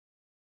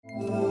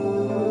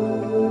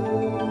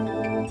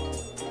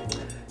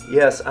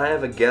Yes, I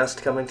have a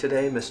guest coming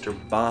today, Mr.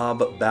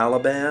 Bob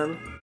Balaban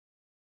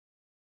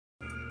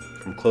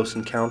from Close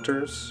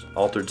Encounters,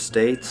 Altered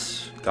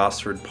States,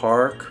 Gosford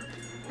Park.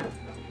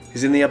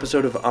 He's in the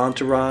episode of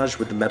Entourage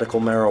with the medical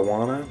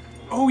marijuana.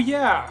 Oh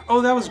yeah!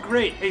 Oh, that was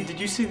great. Hey, did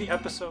you see the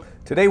episode?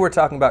 Today we're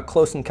talking about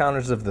Close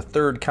Encounters of the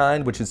Third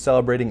Kind, which is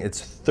celebrating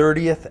its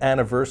 30th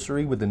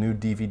anniversary with a new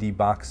DVD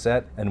box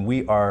set, and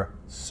we are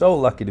so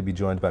lucky to be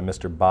joined by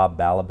Mr. Bob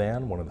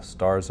Balaban, one of the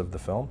stars of the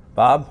film.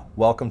 Bob,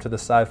 welcome to the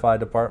Sci-Fi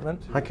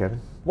department. Hi,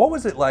 Kevin. What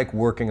was it like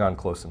working on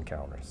Close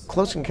Encounters?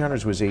 Close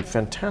Encounters was a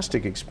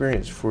fantastic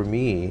experience for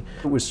me.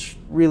 It was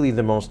really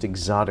the most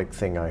exotic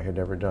thing I had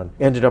ever done.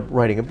 Ended up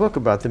writing a book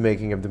about the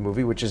making of the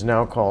movie, which is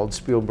now called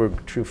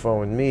Spielberg,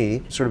 Truffaut, and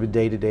Me, sort of a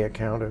day-to-day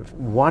account of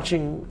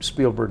watching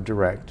Spielberg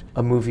direct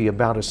a movie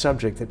about a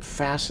subject that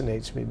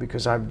fascinates me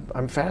because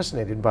I'm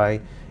fascinated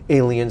by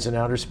aliens in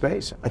outer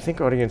space. I think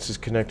audiences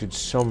connected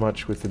so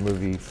much with the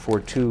movie for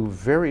two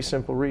very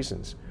simple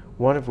reasons.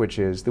 One of which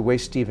is the way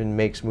Steven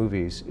makes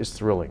movies is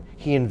thrilling.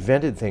 He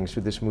invented things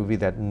for this movie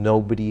that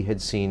nobody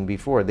had seen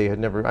before. They had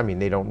never,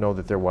 they don't know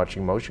that they're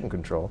watching motion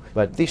control,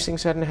 but these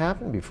things hadn't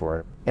happened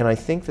before. And I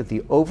think that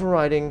the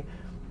overriding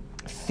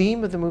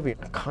theme of the movie,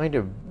 a kind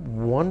of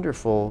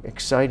wonderful,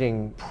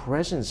 exciting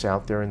presence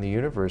out there in the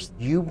universe,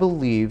 you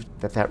believed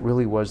that that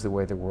really was the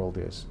way the world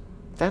is.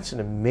 That's an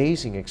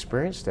amazing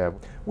experience to have.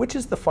 Which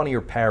is the funnier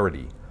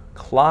parody?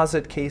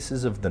 Closet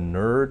Cases of the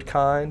Nerd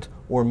Kind,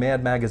 or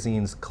Mad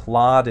Magazine's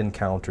Clod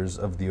Encounters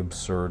of the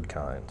Absurd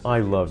Kind? I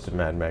loved the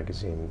Mad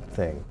Magazine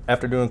thing.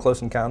 After doing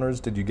Close Encounters,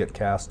 did you get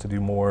cast to do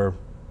more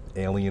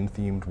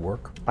alien-themed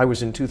work? I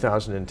was in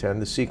 2010,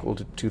 the sequel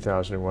to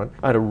 2001.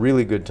 I had a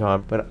really good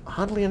time, but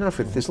oddly enough,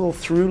 with this little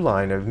through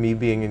line of me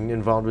being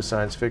involved with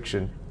science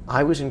fiction,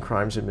 I was in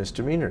Crimes and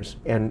Misdemeanors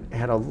and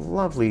had a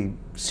lovely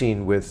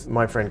scene with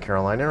my friend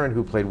Caroline Aaron,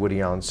 who played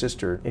Woody Allen's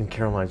sister. And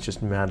Caroline's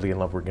just madly in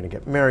love. We're going to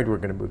get married. We're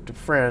going to move to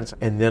France.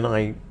 And then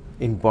I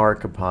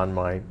embark upon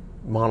my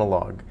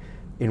monologue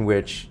in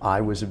which I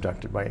was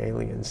abducted by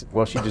aliens.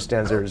 Well, she just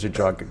stands there as her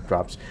jaw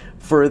drops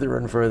further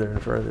and further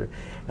and further.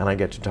 And I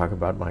get to talk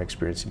about my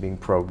experience of being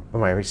probed.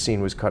 My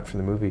scene was cut from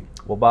the movie.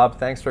 Well, Bob,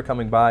 thanks for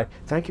coming by.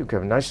 Thank you,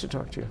 Kevin. Nice to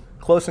talk to you.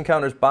 Close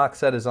Encounters box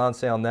set is on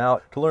sale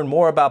now. To learn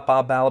more about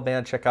Bob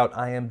Balaban, check out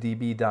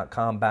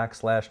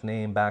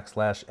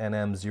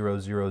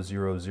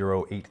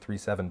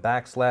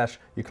imdb.com/name/NM0000837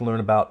 /. You can learn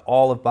about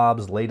all of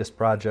Bob's latest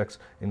projects,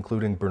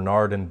 including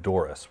Bernard and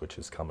Doris, which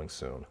is coming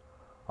soon.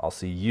 I'll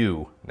see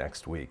you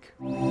next week.